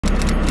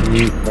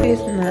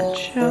Isn't that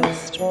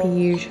just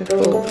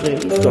beautiful?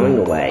 He's going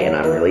away and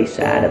I'm really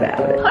sad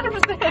about it.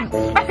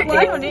 100%.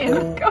 Go on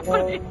in. Go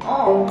on in.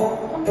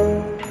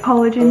 Oh.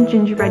 Collagen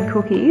gingerbread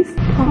cookies. Look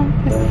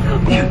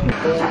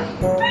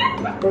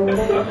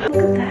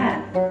at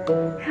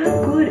that.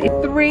 How good.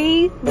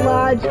 3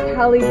 large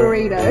curly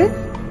burritos.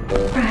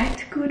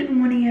 Right, good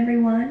morning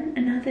everyone.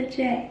 Another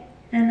day,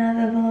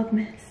 another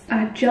Vlogmas.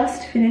 I've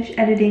just finished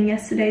editing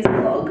yesterday's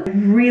vlog.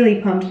 I'm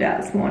really pumped it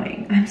out this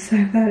morning. I'm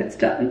so glad it's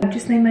done. I've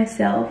just made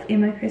myself,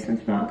 in my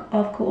Christmas mug,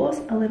 of course,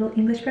 a little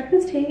English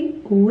breakfast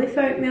tea with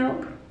oat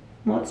milk.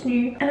 What's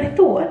new? And I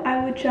thought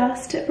I would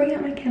just bring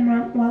out my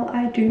camera while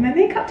I do my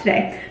makeup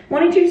today.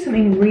 Wanting to do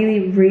something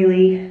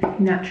really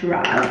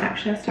natural.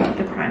 Actually, I'll start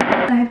with the primer.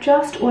 I have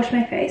just washed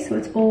my face, so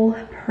it's all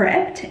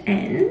prepped,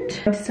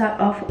 and I'll start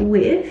off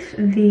with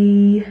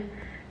the,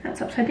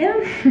 that's upside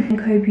down,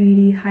 Co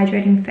Beauty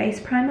Hydrating Face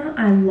Primer.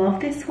 I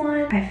love this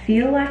one. I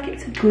feel like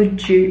it's a good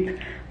dupe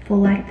for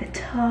like the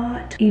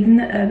Tarte, even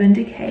the Urban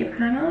Decay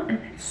primer, and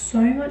it's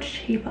so much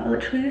cheaper.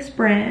 Literally this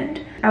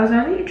brand, I was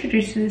only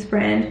introduced to this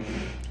brand,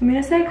 I'm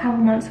gonna say a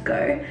couple months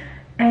ago,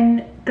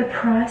 and the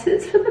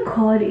prices for the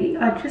quality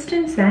are just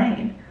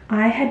insane.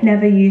 I had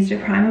never used a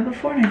primer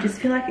before, and I just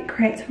feel like it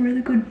creates a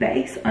really good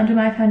base under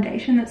my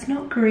foundation that's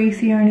not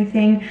greasy or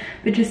anything,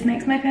 but just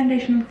makes my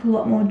foundation look a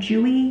lot more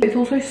dewy. It's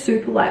also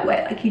super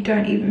lightweight, like you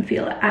don't even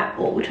feel it at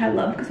all, which I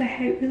love because I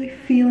hate really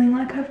feeling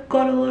like I've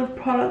got a lot of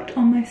product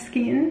on my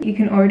skin. You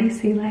can already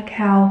see like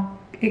how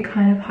it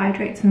kind of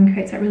hydrates and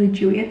creates that really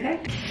dewy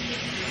effect.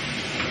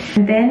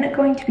 I'm then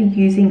going to be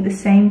using the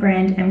same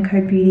brand Co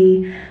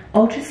Beauty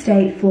Ultra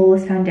Stay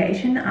Flawless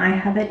Foundation. I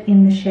have it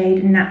in the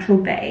shade Natural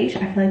Beige.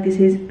 I feel like this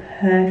is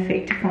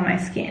perfect for my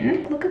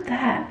skin. Look at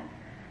that.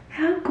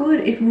 How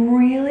good.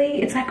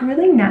 It's like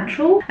really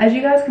natural. As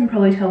you guys can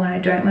probably tell when I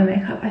don't wear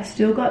makeup, I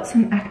still got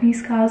some acne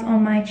scars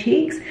on my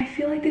cheeks. I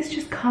feel like this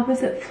just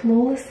covers it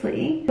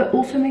flawlessly, but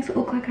also makes it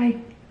look like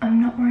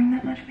I'm not wearing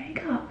that much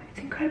makeup.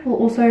 It's incredible.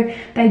 Also,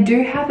 they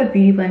do have a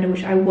beauty blender,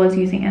 which I was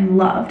using and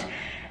loved,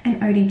 and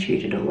Odie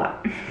chewed it all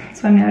up.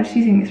 So I'm now just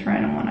using this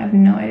random one. I have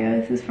no idea where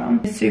this is from.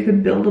 It's super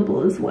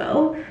buildable as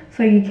well,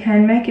 so you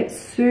can make it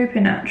super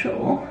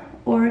natural,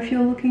 or if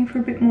you're looking for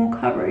a bit more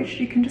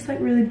coverage, you can just like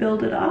really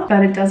build it up.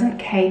 But it doesn't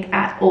cake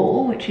at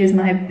all, which is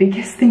my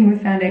biggest thing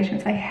with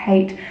foundations. I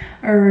hate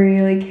a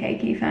really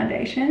cakey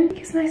foundation. It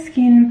gives my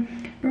skin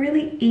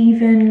really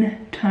even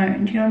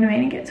toned, you know what I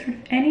mean? It gets rid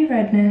of any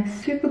redness,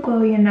 super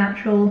glowy and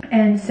natural,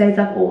 and stays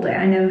up all day.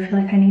 I never feel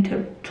like I need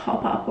to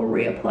top up or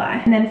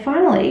reapply. And then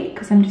finally,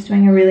 because I'm just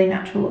doing a really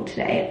natural look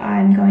today,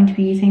 I'm going to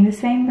be using the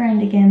same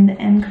brand again, the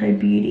Co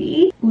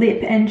Beauty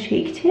Lip and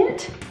Cheek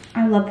Tint.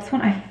 I love this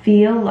one. I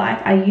feel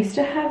like I used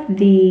to have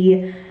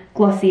the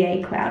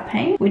Glossier Cloud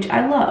Paint, which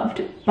I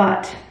loved,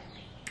 but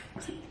it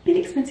was a bit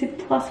expensive,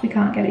 plus we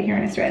can't get it here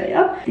in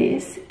Australia.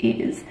 This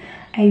is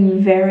a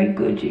very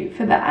good dupe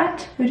for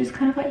that. So just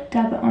kind of like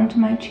dab it onto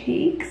my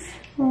cheeks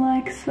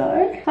like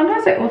so.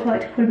 Sometimes I also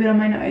like to put a bit on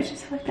my nose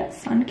just for like that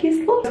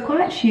sun-kissed look. It's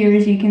quite sheer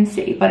as you can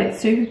see, but it's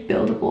super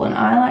buildable, and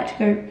I like to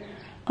go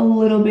a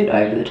little bit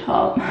over the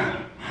top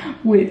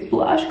with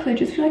blush because I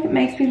just feel like it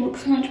makes me look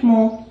so much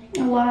more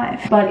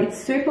alive. But it's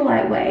super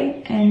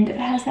lightweight and it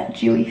has that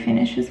dewy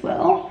finish as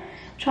well,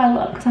 which I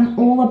love because I'm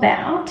all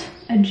about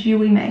a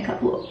dewy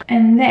makeup look.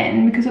 And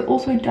then because it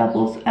also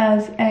doubles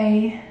as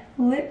a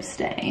lip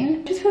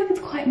stain, I just feel like it's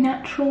quite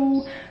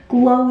natural,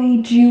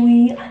 glowy,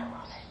 dewy. I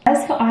love it.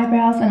 As for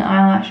eyebrows and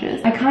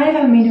eyelashes, I kind of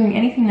haven't been doing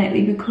anything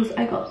lately because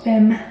I got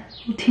them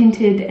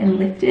tinted and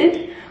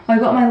lifted. Well,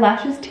 I got my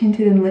lashes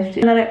tinted and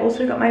lifted, and then I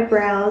also got my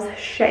brows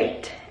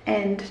shaped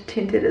and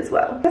tinted as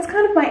well. That's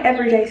kind of my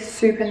everyday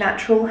super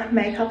natural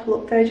makeup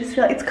look that I just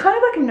feel like it's kind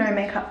of like a no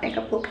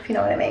makeup look, if you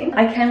know what I mean.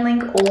 I can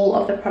link all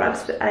of the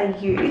products that I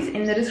use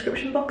in the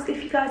description box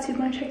if you guys did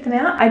want to check them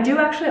out. I do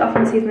actually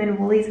often see them in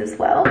Woolies as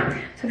well,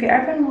 so if you're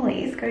ever in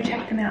Woolies, go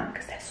check them out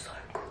because they're so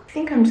good. I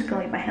think I'm just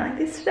gonna leave my hair like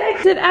this today.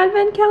 Is it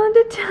advent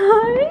calendar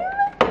time?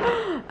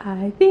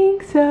 I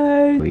think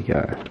so. Here we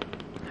go.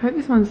 I hope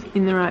this one's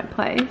in the right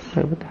place.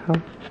 Wait, what the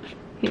hell?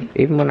 Here.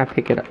 Even when I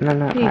pick it up, no,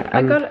 Here,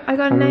 I got a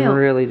I'm nail.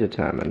 really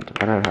determined.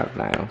 I don't have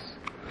nails.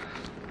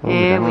 Oh,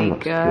 There we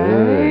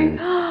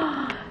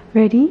go.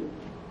 Ready?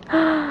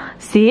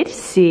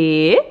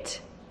 Sit.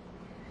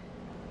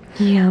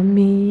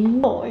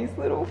 Yummy. Oh, his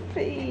little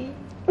feet.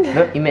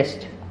 Nope, you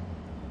missed.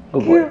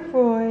 Good boy. Good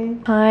boy.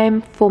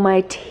 Time for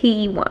my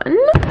tea one.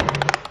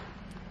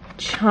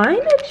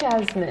 China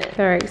Jasmine.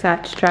 Very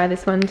excited to try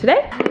this one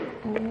today.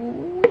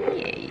 Oh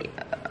yeah.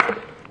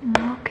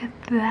 Look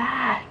at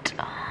that.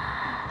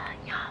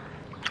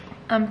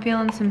 I'm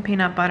feeling some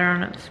peanut butter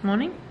on it this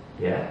morning.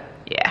 Yeah?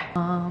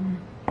 Yeah.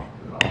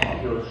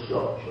 You're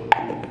such a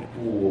good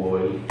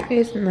boy.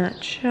 Isn't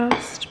that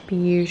just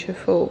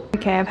beautiful?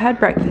 Okay, I've had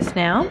breakfast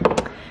now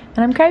and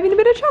I'm craving a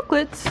bit of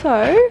chocolate,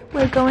 so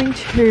we're going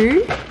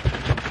to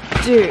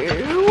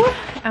do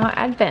our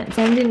advent.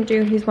 Sam didn't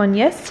do his one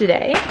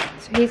yesterday,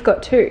 so he's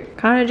got 2.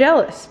 Kind of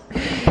jealous.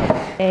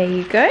 There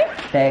you go.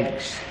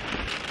 Thanks.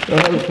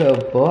 Oh,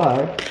 good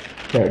boy.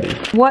 There it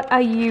is. What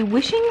are you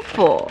wishing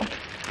for?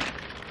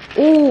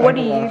 Oh, what are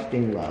you?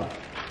 Everlasting love.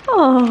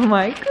 Oh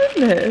my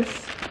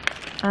goodness.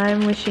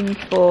 I'm wishing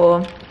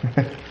for...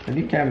 A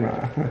new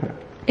camera.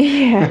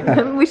 Yeah,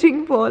 I'm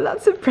wishing for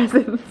lots of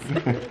presents.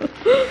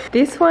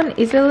 This one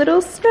is a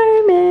little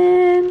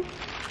snowman.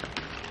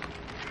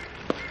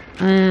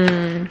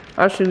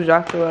 That's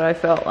exactly what I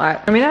felt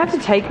like. I mean, I have to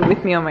take it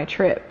with me on my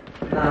trip.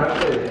 No.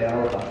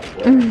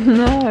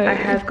 I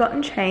have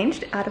gotten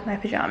changed out of my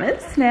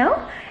pajamas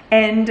now,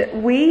 and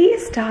we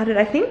started,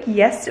 I think,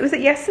 was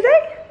it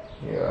yesterday?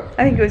 Yeah.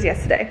 I think it was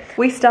yesterday.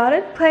 We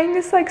started playing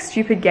this like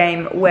stupid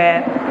game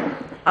where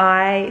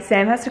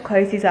Sam has to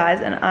close his eyes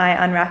and I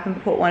unwrap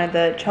and put one of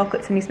the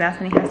chocolates in his mouth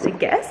and he has to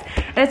guess.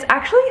 And it's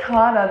actually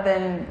harder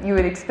than you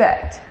would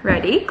expect.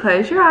 Ready?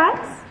 Close your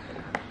eyes.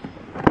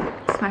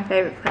 It's my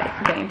favorite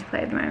game to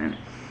play at the moment.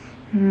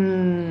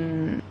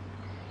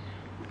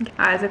 Okay,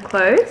 eyes are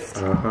closed.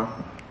 Uh-huh.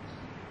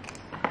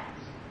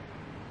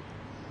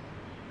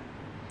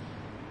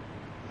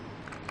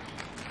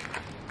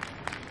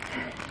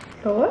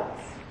 Thoughts?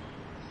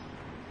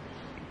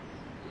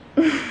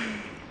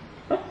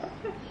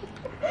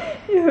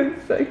 You look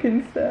so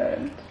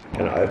concerned.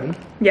 Can I open?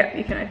 Yeah,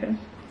 you can open.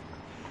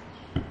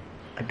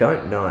 I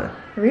don't know.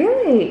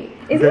 Really?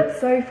 Isn't it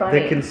so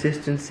funny? The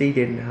consistency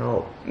didn't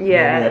help.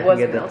 Yeah, Normally it I was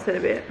can get melted a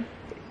bit.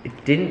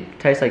 It didn't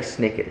taste like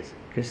Snickers,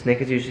 because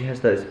Snickers usually has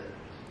those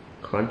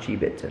crunchy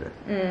bits in it.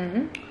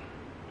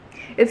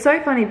 It's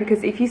so funny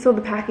because if you saw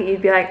the packet,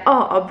 you'd be like,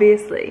 oh,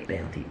 obviously.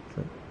 Bounty.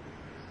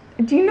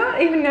 Do you not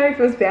even know if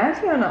it was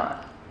Bounty or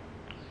not?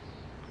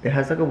 It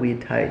has like a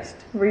weird taste.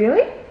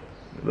 Really?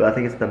 But I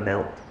think it's the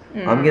melt.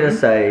 I'm gonna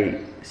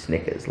say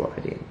Snickers, lock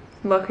it in.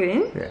 Lock it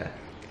in? Yeah.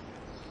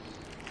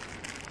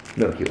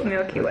 Milky Way.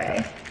 Milky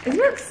Way.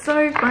 Isn't it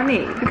so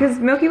funny? Because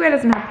Milky Way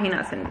doesn't have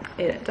peanuts in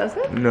it, does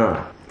it?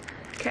 No.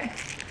 Okay.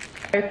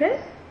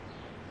 Open.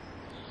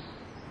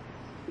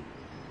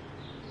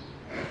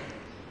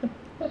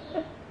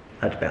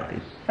 That's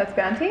Bounty. That's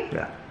Bounty?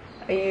 Yeah.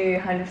 Are you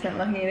 100%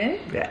 locking it in?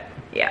 Yeah.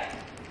 Yeah.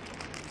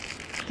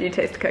 Do you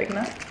taste the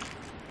coconut?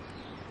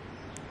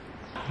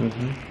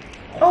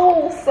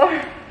 Oh,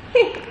 sorry.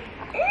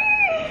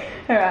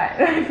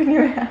 Alright, open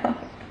your mouth.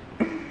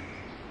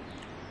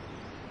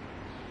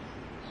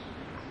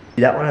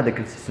 That one had the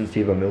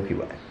consistency of a Milky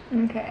Way.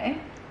 Okay.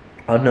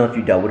 I don't know if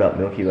you doubled up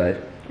Milky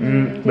Way.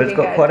 But it's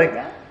got quite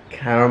a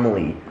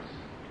caramelly.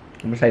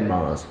 I'm gonna say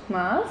Mars.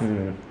 Mars?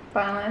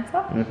 Final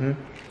answer?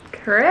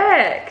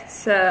 Correct.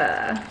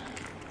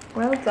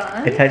 Well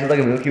done. It tasted like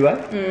a Milky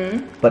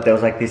Way, but there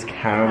was like this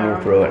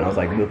caramel through it, and I was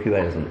like, Milky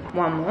Way doesn't.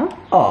 One more.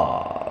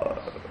 Oh.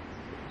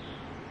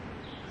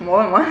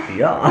 More than one?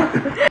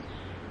 Yeah.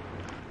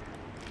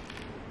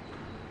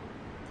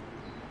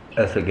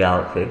 It's a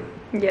galaxy.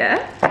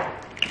 Yeah?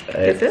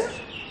 Is it?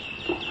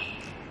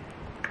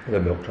 The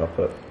milk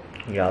chocolate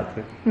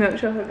galaxy. Milk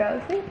chocolate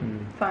galaxy?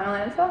 Final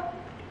answer?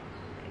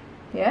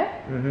 Yeah?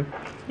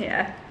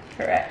 Yeah,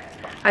 correct.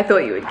 I thought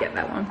you would get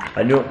that one.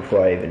 I knew it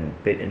before I even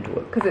bit into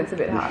it. Because it's a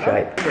bit The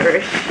harder. shape.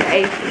 Very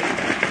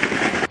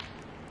shaky.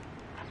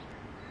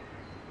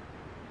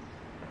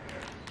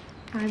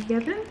 5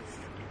 Evans?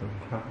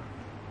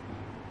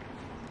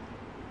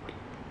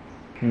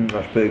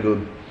 That's pretty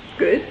good.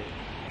 Good.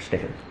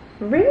 Snickers.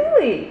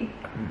 Really?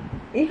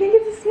 You think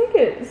it's a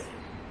Snickers?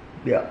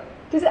 Yeah.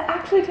 Does it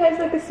actually taste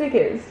like a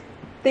Snickers?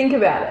 Think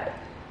about it.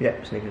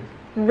 Yeah, Snickers.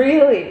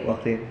 Really?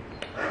 Locked in.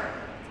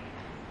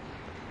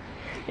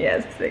 Yeah,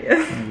 it's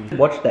Snickers.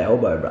 Watch the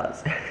elbow,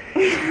 bros.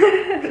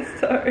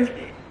 Sorry.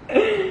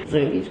 So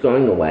he's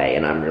going away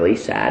and I'm really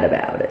sad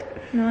about it.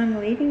 No, I'm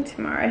leaving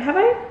tomorrow. Have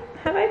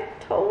I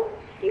told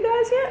you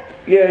guys yet?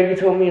 Yeah, you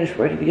told me in a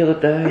spreadsheet the other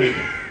day.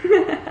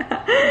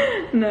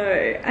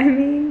 No, I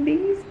mean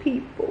these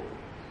people.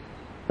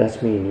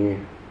 That's me and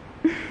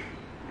you.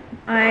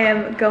 I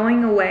am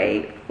going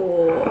away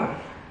for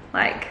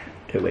like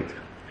 2 weeks.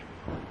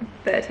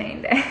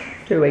 13 days.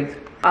 2 weeks.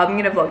 I'm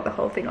gonna vlog the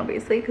whole thing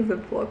obviously because of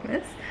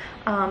Vlogmas.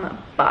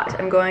 But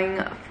I'm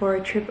going for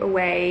a trip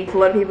away with a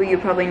lot of people you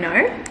probably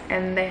know,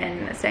 and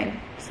then staying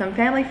with some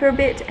family for a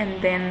bit,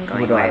 and then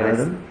going Would away I know with...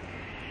 them?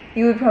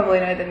 You would probably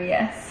know them,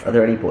 yes. Are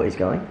there any boys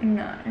going?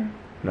 No.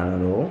 None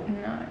at all?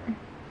 No.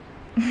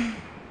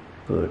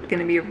 Good. It's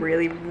gonna be a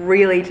really,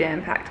 really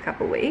jam-packed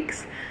couple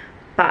weeks,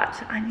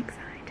 but I'm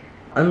excited.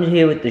 I'm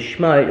here with the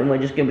schmote and we're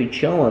just gonna be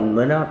chilling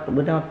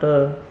without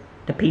the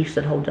piece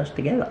that holds us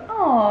together.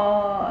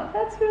 Oh,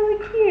 that's really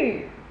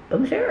cute.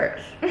 I'm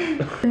serious.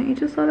 Don't you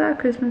just love our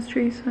Christmas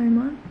tree so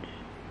much?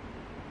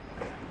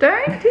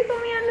 Don't tickle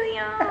me under the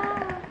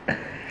arm.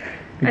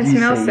 I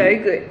smell so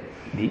good.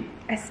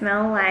 I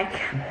smell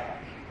like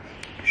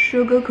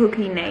sugar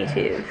cookie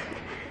native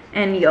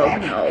and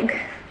yog nog.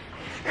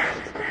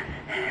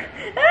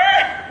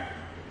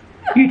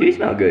 You do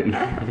smell good.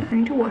 I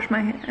need to wash my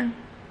hair.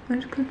 I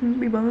just couldn't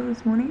be bothered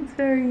this morning.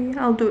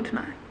 I'll do it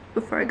tonight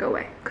before I go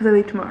away because I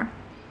leave tomorrow.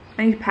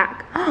 I need to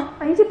pack.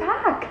 I need to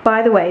pack.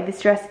 By the way,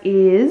 this dress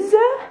is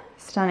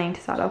stunning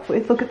to start off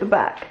with. Look at the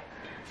back.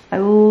 I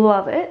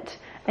love it.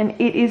 And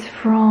it is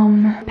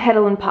from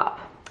Petal and Pup.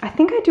 I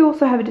think I do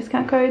also have a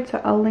discount code, so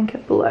I'll link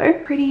it below.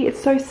 Pretty,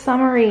 it's so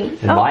summery.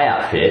 So my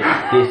outfit,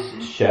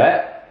 this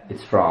shirt,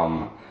 it's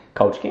from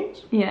Culture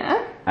Kings.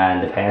 Yeah.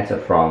 And the pants are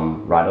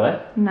from Right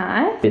Away.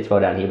 Nice. It's well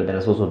down here, but then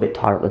it's also a bit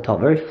tighter at the top.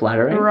 Very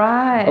flattering.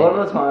 Right. A lot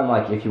of the time,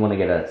 like, if you want to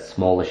get a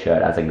smaller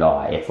shirt as a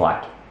guy, it's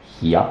like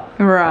here.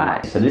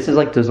 Right. So this is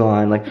like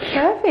design, like,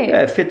 Perfect.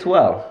 yeah, it fits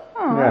well.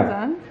 Oh, well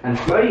done. And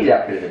Shreddy's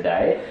outfit of the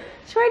day.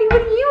 Shreddy,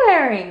 what are you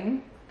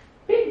wearing?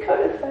 Big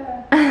coat of fur.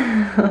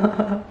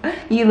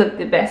 You look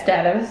the best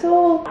out of us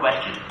all.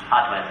 Question,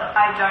 hard to answer.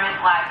 I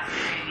don't like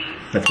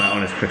smoothies. That's my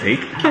honest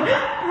critique.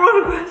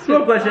 Wrong question.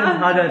 Wrong question,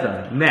 hard to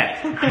answer.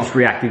 Next. Just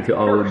reacting to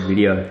old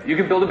videos. You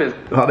can build a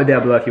business. Comment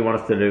down below if you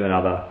want us to do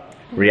another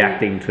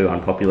reacting to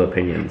unpopular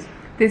opinions.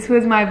 This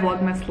was my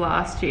Vlogmas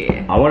last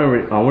year. I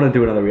want to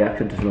do another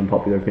reaction to some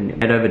unpopular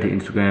opinions. Head over to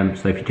Instagram,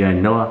 Sophie,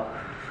 Jayne, Noah.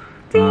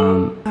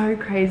 So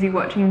crazy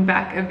watching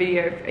back a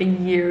video a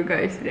year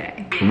ago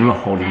today. I remember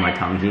holding my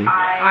tongue here.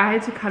 I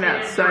had to cut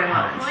out so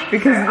much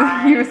because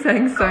you were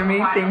saying so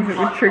many things that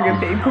would trigger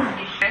people.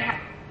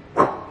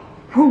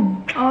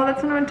 Oh,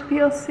 that's when I went to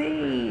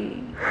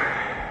PLC.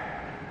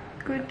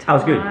 Good times. That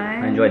was good.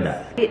 I enjoyed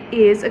that. It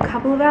is a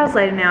couple of hours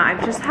later now.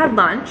 I've just had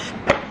lunch.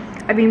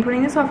 I've been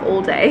putting this off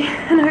all day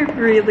and I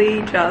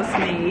really just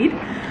need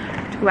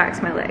to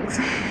wax my legs.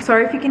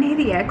 Sorry if you can hear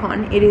the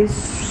aircon. It is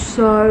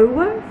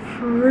so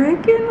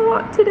freaking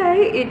hot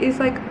today. It is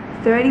like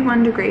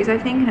 31 degrees I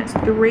think, and it's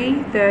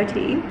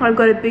 3:30. I've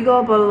got a big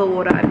old bottle of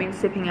water I've been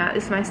sipping out.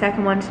 This is my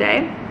second one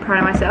today. Proud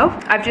of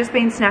myself. I've just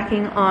been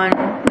snacking on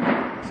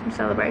some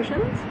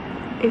celebrations.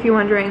 If you're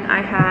wondering,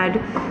 I had,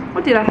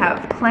 what did I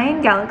have?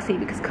 Plain Galaxy,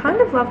 because kind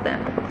of love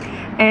them,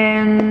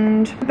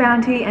 and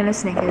Bounty and a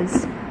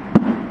Snickers.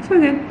 So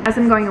good. As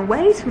I'm going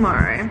away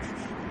tomorrow,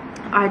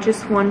 I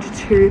just want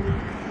to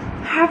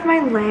have my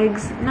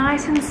legs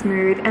nice and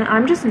smooth, and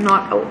I'm just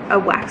not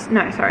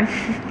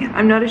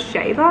I'm not a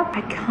shaver.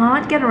 I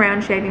can't get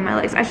around shaving my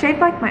legs. I shave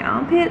like my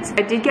armpits.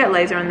 I did get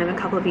laser on them a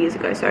couple of years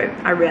ago, so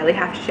I rarely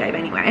have to shave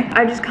anyway.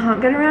 I just can't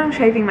get around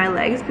shaving my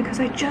legs because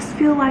I just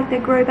feel like they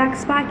grow back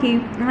spiky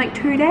in like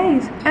 2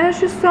 days, and it's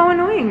just so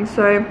annoying.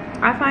 So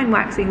I find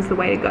waxing's the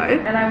way to go.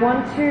 And I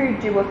want to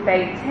do a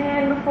fake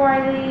tan before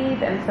I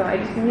leave, and so I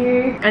just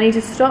knew I need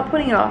to stop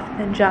putting it off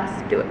and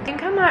just do it. I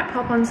think I might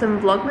pop on some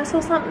Vlogmas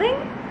or something,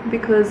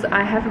 because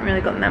I haven't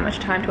really gotten that much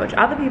time to watch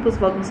other people's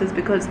Vlogmases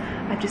because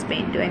I've just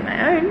been doing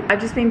my own.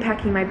 I've just been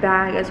packing my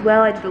bag as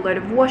well. I did a load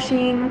of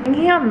washing. I'm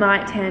thinking I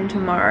might tan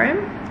tomorrow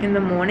in the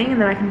morning,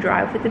 and then I can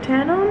drive with the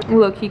tan on.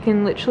 Look, you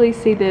can literally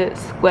see the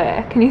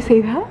square. Can you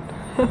see that?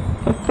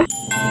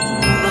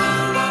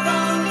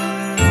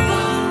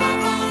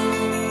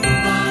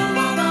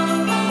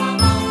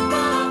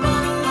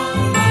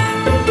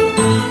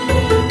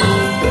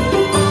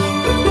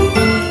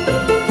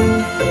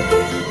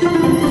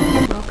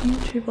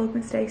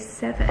 Vlogmas Day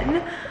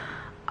 7.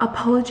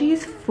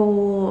 Apologies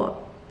for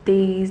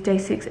these Day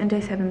 6 and Day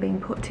 7 being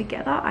put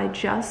together. I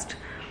just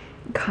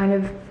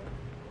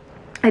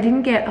I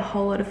didn't get a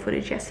whole lot of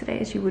footage yesterday,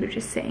 as you would have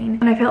just seen,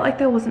 and I felt like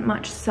there wasn't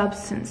much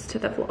substance to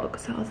the vlog,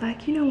 so I was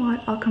like, you know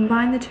what, I'll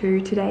combine the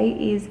two. Today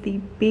is the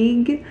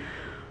big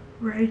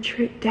road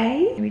trip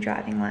day. I'll be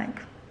driving like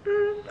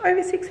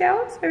over 6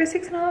 hours, over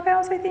 6.5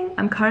 hours I think.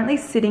 I'm currently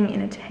sitting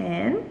in a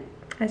tan.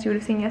 As you would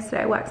have seen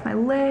yesterday, I waxed my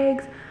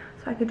legs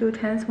so I could do a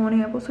tan this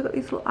morning. I've also got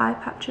these little eye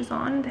patches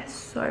on. They're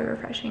so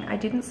refreshing. I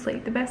didn't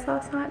sleep the best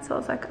last night, so I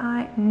was like,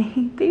 I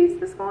need these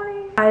this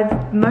morning.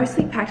 I've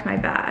mostly packed my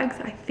bags.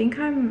 I think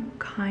I'm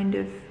kind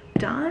of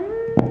done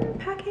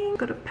packing.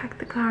 Got to pack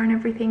the car and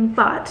everything,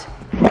 but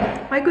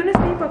my goodness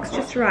me box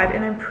just arrived,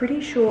 and I'm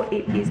pretty sure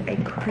it is a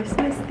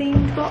Christmas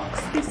themed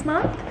box this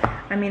month.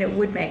 I mean, it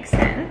would make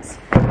sense.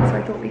 So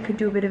I thought we could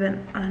do a bit of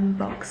an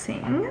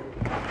unboxing.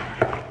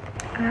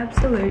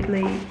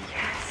 Absolutely,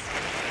 yes.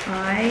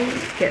 I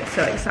get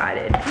so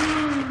excited.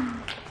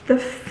 The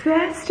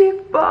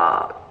festive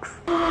box.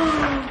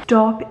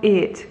 Stop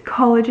it.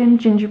 Collagen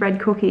gingerbread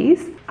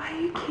cookies. Are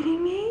you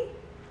kidding me?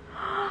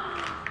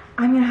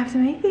 I'm gonna have to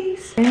make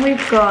these. Then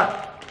we've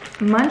got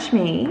Munch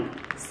Me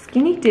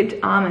skinny dipped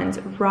almonds,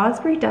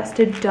 raspberry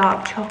dusted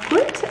dark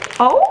chocolate.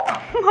 Oh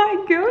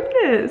my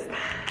goodness.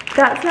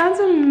 That sounds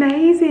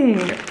amazing.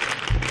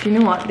 Do you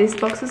know what? This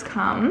box has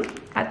come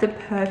at the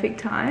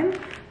perfect time,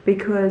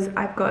 because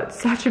I've got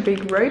such a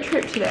big road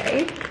trip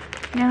today.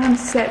 Now I'm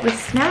set with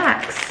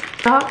snacks.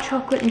 Dark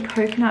chocolate and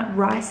coconut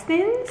rice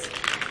thins.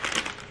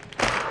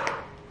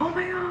 Oh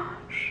my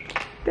gosh.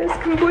 There's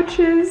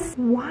kombuchas.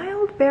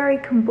 Wild berry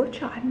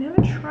kombucha. I've never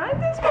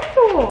tried this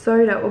before.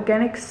 Soda,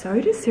 organic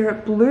soda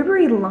syrup,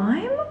 blueberry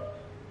lime.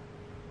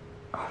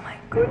 Oh my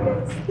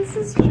goodness. This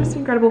is just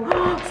incredible.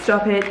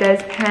 Stop it.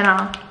 There's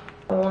Penna.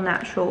 All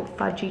natural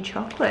fudgy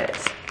chocolate.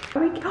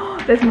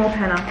 Oh, there's more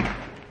Penna.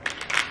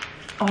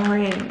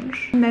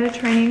 Orange,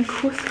 Mediterranean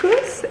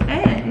couscous,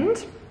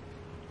 and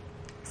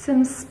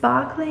some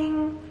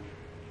sparkling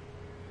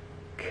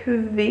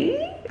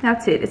cuvee.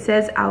 That's it. It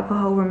says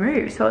alcohol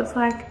removed, so it's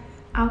like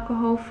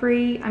alcohol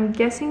free. I'm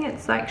guessing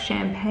it's like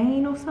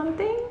champagne or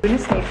something.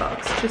 Goodness Me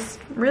box, just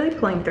really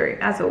pulling through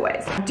as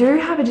always. I do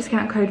have a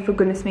discount code for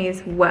Goodness Me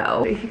as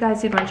well. If you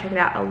guys did want to check it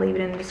out, I'll leave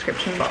it in the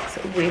description box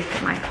with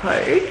my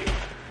code.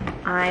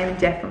 I'm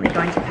definitely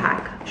going to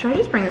pack. Should I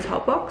just bring this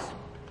hot box?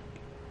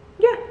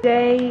 Yeah.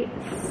 Day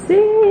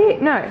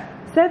 7,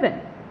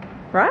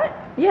 right?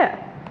 Yeah.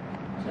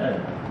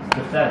 7. It's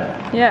the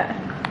 7.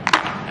 Yeah.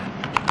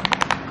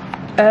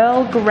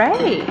 Earl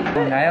Grey.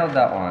 You nailed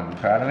that one.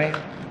 Proud of me?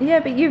 Yeah,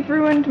 but you've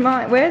ruined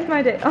my... Where's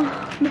my day? Oh.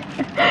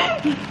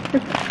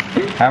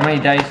 How many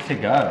days to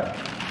go?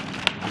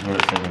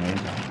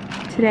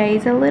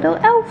 Today's a little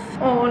elf.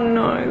 Oh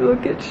no,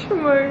 look at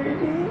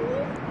Shmo.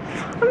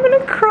 I'm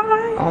gonna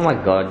cry. Oh my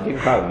god, you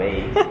cry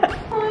me. Oh,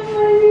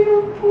 my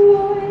little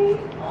boy.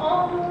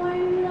 Oh, I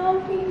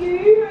love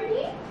you.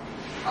 Ready?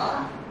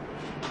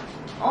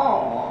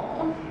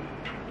 Oh.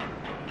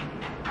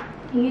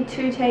 You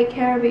two take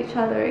care of each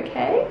other,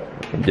 okay?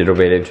 It'll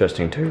be an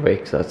interesting 2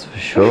 weeks, that's for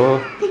sure.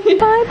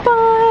 Bye bye.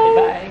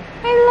 Bye.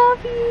 I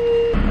love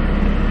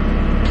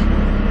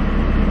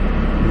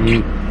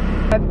you.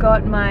 I've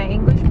got my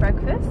English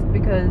breakfast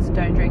because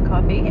don't drink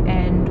coffee,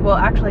 and well,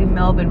 actually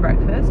Melbourne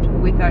breakfast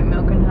with oat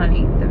milk and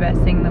honey, the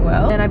best thing in the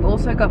world. And I've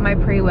also got my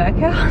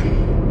pre-workout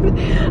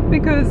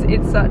because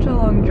it's such a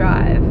long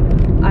drive.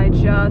 I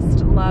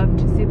just love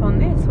to sip on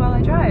this while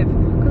I drive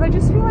because I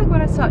just feel like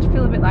when I start to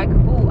feel a bit like,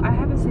 oh, I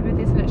have a sip of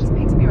this and it just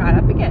picks me right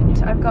up again.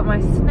 I've got my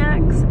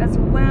snacks as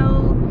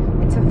well.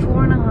 It's a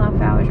 4.5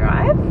 hour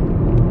drive.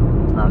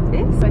 Love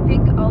this. I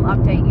think I'll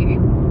update you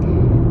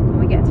when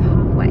we get to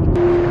halfway.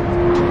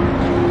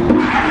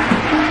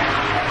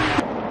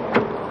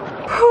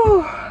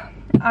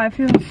 I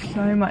feel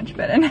so much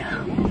better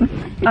now.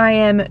 I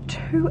am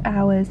 2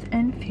 hours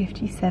and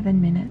 57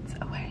 minutes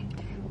away.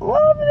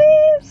 Love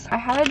this! I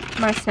had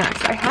my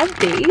snacks. I had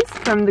these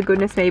from the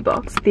Goodness Me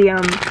box, the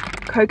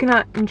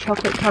coconut and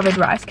chocolate covered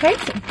rice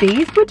cakes.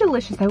 These were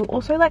delicious. They were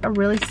also like a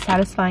really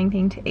satisfying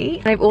thing to eat.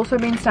 And I've also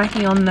been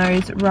snacking on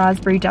those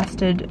raspberry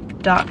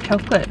dusted dark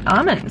chocolate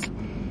almonds.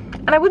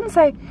 And I wouldn't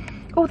say,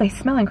 oh, they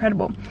smell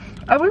incredible.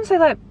 I wouldn't say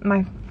they're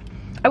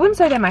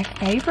my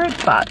favorite,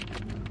 but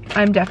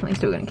I'm definitely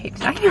still going to keep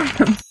snacking on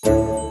them.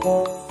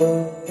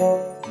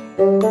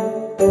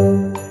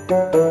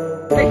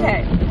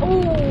 Okay.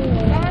 Oh,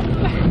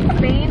 it's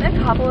been a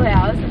couple of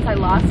hours since I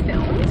last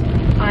filmed.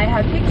 I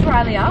have picked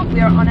Riley up.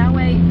 We are on our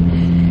way.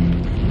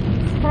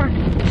 It's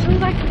actually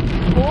like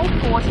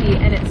 4:40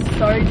 and it's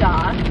so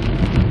dark.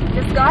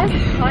 The sky's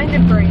kind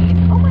of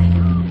green. Oh my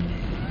god.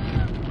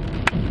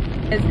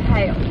 There's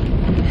hail.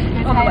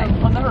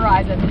 On the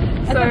horizon.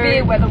 A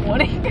severe weather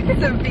warning.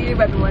 Severe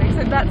weather warning,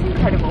 so that's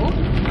incredible.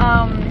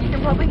 You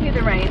can probably hear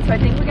the rain, so I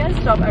think we're going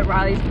to stop at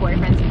Riley's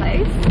boyfriend's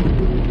place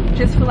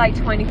just for like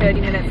 20-30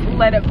 minutes,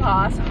 let it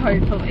pass,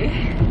 hopefully.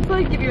 So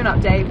I give you an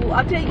update. We'll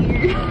update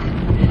you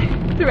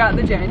throughout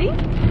the journey.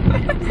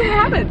 See what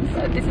happens.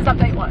 So this is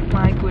update 1.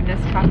 My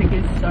goodness, traffic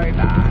is so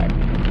bad.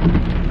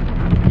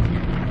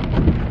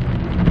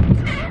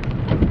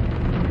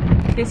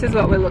 This is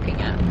what we're looking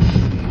at.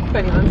 If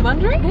anyone's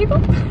wondering, people.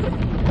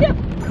 Yep,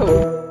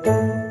 cool.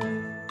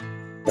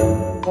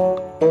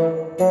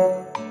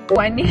 Oh,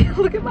 I need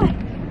to look at my...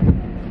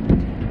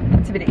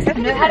 That's a bit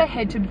exciting. I know how to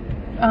head to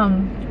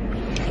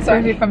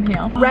Sophie from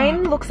here.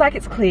 Rain looks like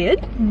it's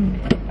cleared.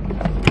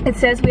 It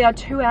says we are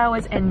 2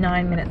 hours and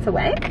 9 minutes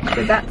away,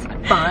 so that's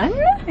fun.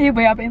 Yeah,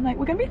 we are being like,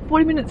 we're going to be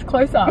 40 minutes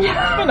closer.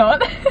 We're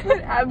not.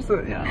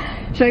 Absolutely not.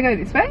 Should I go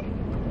this way?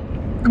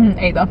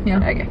 Either, yeah.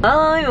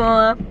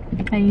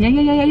 Okay.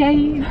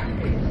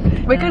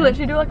 We could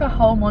literally do like a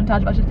whole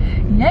montage of just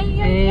I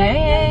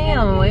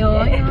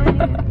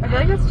feel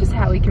like that's just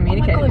how we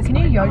communicate. Oh my God, can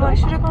you yodel? Oh, I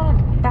should have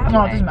gone that way.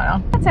 No, it doesn't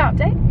matter. That's our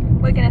update.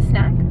 We're gonna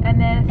snack and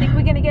then I think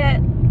we're gonna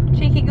get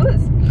cheeky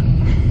goos.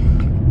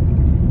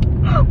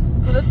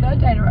 For the 3rd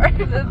day in a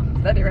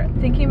row.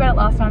 Thinking about it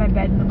last night in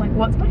bed and I'm like,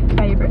 what's my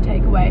favourite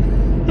takeaway?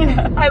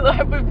 Yeah.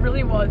 It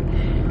really was.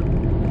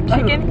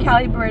 Chicken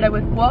Cali burrito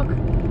with wok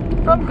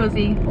from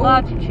Guzzi,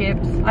 large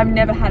chips. I've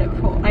never had it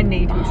before. I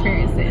need to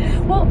experience this.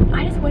 Well,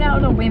 I just went out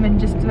on a whim and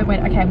just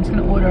went, okay, I'm just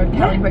going to order a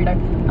Cali burrito.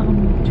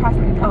 Try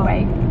something that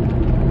way.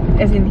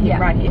 As in here,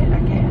 right here?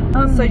 Okay.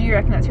 So do you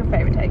reckon that's your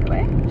favourite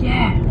takeaway?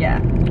 Yeah.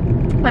 Yeah.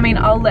 I mean,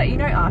 I'll let you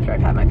know after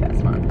I've had my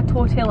first one.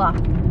 Tortilla.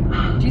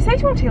 Do you say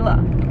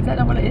tortilla? Is that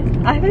not what it is?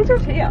 I think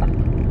tortilla.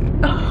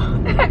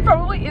 It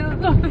probably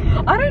isn't.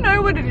 I don't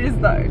know what it is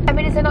though. I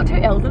mean, is there not 2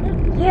 L's in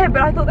it? Yeah,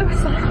 but I thought there was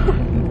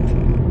silent.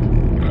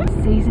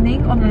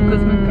 Seasoning on the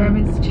Guzman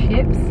Gomez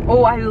chips.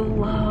 Oh, I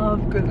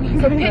love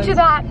Guzman. So picture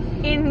that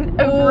in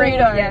a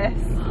burrito. Yes.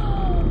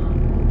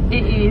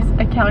 It is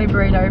a Cali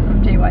burrito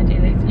from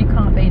GYG Leaves. You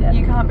can't beat it.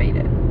 You can't beat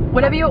it.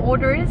 Whatever your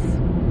order is,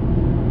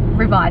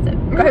 revise it.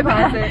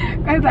 Revise it.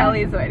 Go back.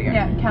 Cali is the way to go.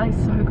 Yeah, Cali's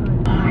so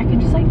good. I can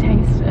just like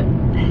taste it.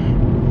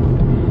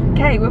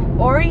 Okay, we're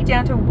already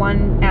down to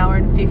 1 hour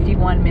and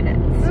 51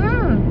 minutes.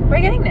 We're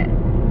getting there.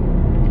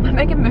 I'm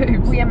making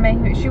moves. We are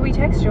making moves. Should we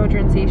text Georgia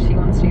and see if she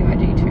wants to do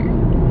IG too?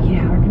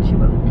 Yeah, I reckon she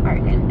will. I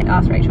reckon.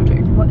 ask Rachel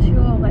too. What's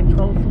your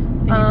electoral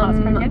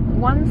passcode?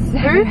 1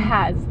 7. Who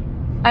has?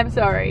 I'm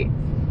sorry.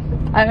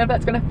 I don't know if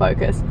that's gonna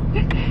focus.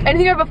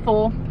 Anything over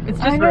 4, it's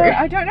just rude.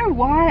 I don't know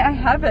why I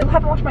have it. I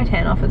haven't washed my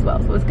tan off as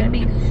well, so it's gonna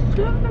be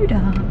so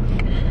dark.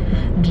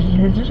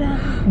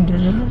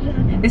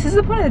 This is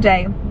the point of the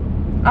day.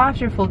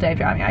 After a full day of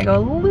driving, I go a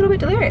little bit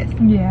delirious.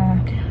 Yeah.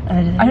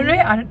 I don't know.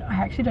 I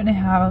actually don't know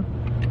how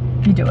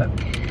you do it.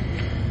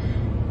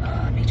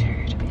 Me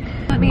too.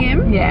 Let me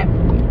in. Yeah.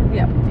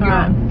 Yeah.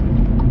 Alright.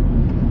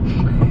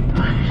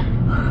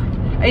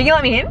 Are you gonna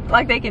let me in?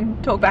 Like they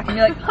can talk back and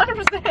be like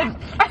 100%.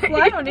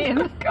 Slide on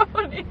in. Go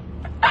on in.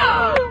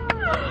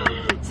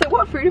 So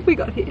what fruit have we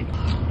got here?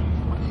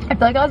 I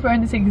feel like I was wearing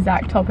this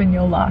exact top in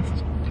your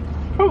last.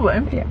 Probably.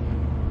 Yeah.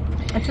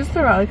 It's just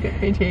the really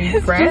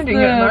fitting branding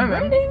at the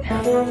moment.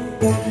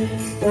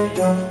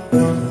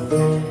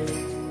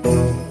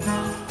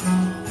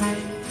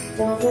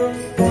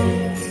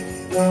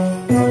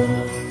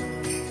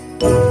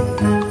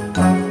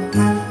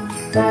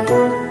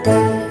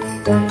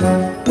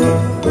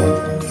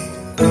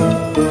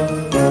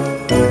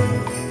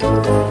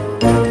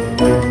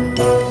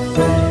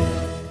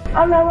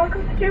 Hello,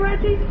 welcome to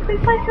Burritos.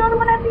 Please place your order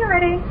whenever you're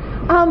ready.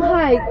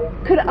 Hi.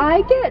 Could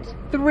I get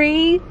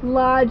 3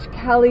 large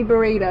Cali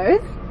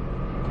burritos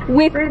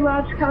with 3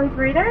 large curly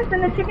burritos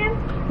and the chicken?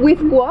 with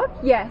guac?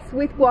 Yes,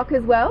 with guac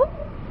as well.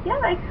 Yeah,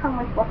 they come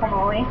with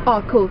guacamole.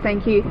 Oh, cool.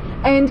 Thank you.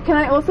 And can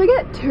I also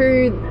get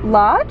 2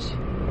 large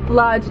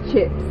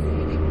chips?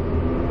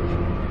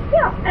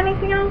 Yeah,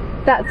 anything else?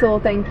 That's all.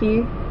 Thank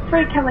you.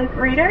 3 curly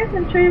burritos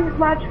and 2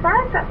 large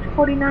fries. That's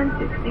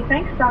 $49.60.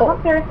 Thanks,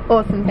 Starbucks. There.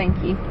 Awesome. Thank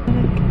you.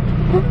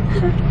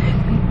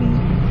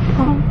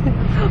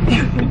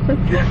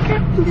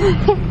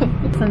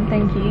 Awesome,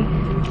 thank you.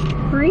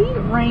 Free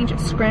range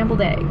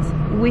scrambled eggs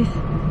with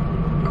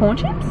corn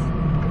chips?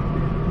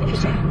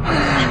 Interesting.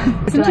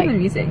 Listen to the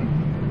music.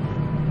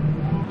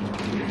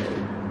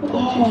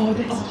 Oh,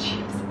 there's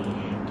chips.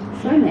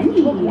 So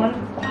many. One.